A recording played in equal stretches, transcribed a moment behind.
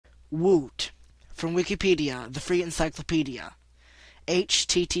W00t, from Wikipedia, the free encyclopedia.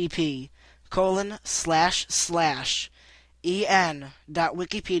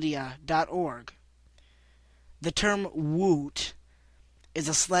 http://en.wikipedia.org. The term woot is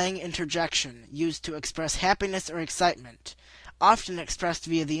a slang interjection used to express happiness or excitement, often expressed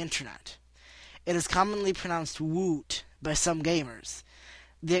via the internet. It is commonly pronounced woot by some gamers.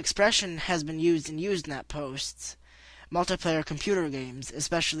 The expression has been used in Usenet posts, multiplayer computer games,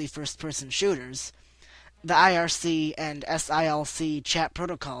 especially first-person shooters, the IRC and SILC chat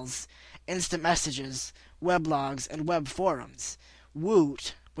protocols, instant messages, weblogs, and web forums.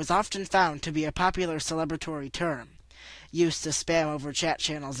 Woot was often found to be a popular celebratory term, used to spam over chat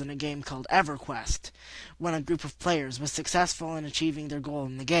channels in a game called EverQuest, when a group of players was successful in achieving their goal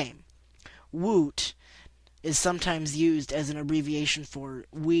in the game. Woot is sometimes used as an abbreviation for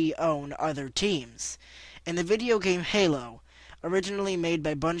 "We own other teams." In the video game Halo, originally made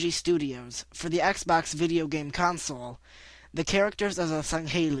by Bungie Studios for the Xbox video game console, the characters of the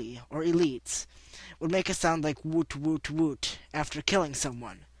Sangheili, or elites, would make a sound like woot woot woot after killing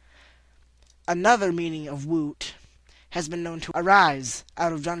someone. Another meaning of woot has been known to arise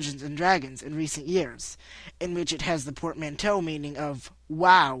out of Dungeons & Dragons in recent years, in which it has the portmanteau meaning of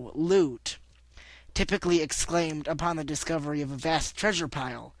 "wow, loot," typically exclaimed upon the discovery of a vast treasure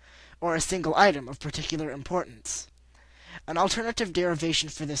pile, or a single item of particular importance. An alternative derivation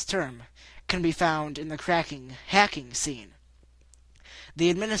for this term can be found in the hacking scene. The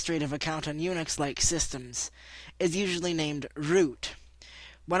administrative account on Unix-like systems is usually named root.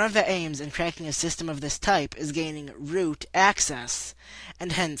 One of the aims in cracking a system of this type is gaining root access,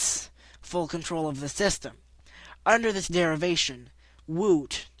 and hence full control of the system. Under this derivation,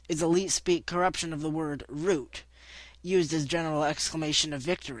 woot is a elite-speak corruption of the word root, used as general exclamation of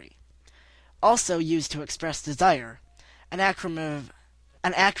victory. Also used to express desire, an acronym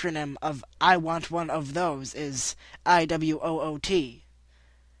of "I want one of those" is IWOOT,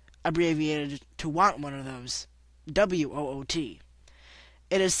 abbreviated to "want one of those," WOOT.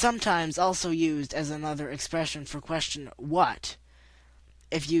 It is sometimes also used as another expression for question "what,"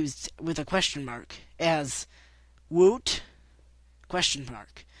 if used with a question mark, as woot? Question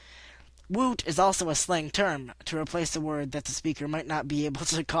mark. Woot is also a slang term to replace a word that the speaker might not be able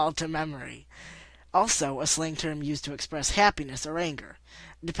to call to memory. Also a slang term used to express happiness or anger,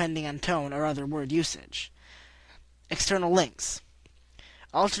 depending on tone or other word usage. External links.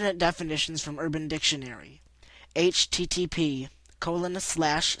 Alternate definitions from Urban Dictionary.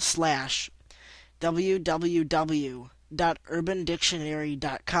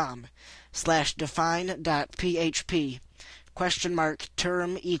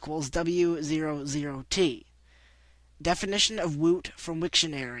 (term equals W00t). Definition of woot from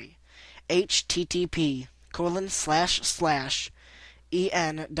Wiktionary.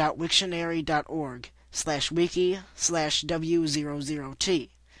 http://en.wiktionary.org/wiki/W00t.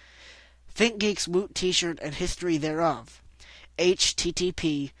 ThinkGeek's Woot T-shirt and history thereof.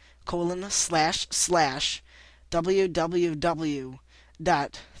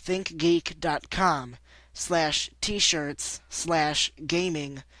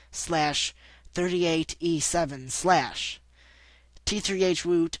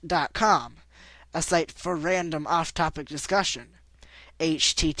 t3hwoot.com, a site for random off-topic discussion.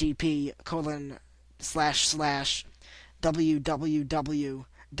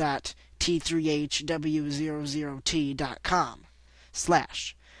 http://www.t3hw00t.com/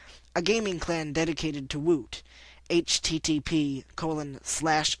 a gaming clan dedicated to Woot.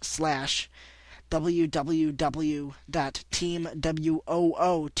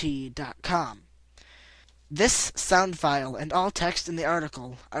 http://www.teamwoot.com. This sound file and all text in the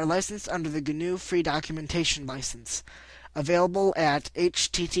article are licensed under the GNU Free Documentation License, available at